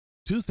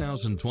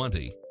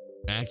2020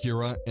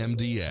 Acura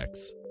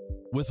MDX.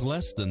 With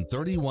less than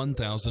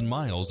 31,000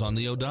 miles on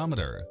the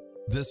odometer,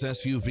 this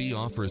SUV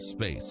offers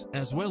space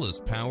as well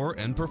as power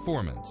and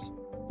performance.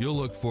 You'll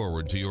look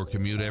forward to your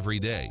commute every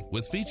day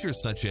with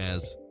features such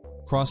as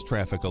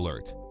cross-traffic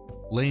alert,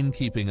 lane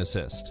keeping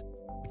assist,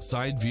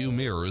 side view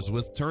mirrors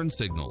with turn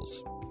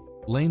signals,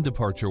 lane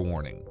departure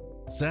warning,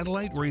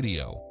 satellite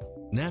radio,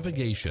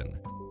 navigation,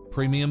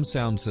 premium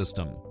sound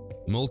system,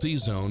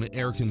 multi-zone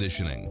air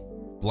conditioning,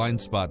 blind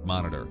spot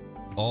monitor,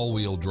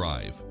 all-wheel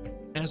drive.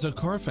 As a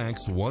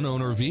Carfax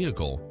one-owner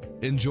vehicle,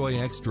 enjoy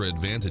extra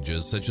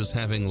advantages such as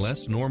having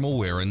less normal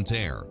wear and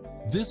tear.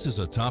 This is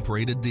a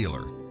top-rated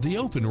dealer. The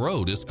open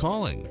road is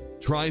calling.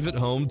 Drive it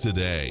home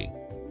today.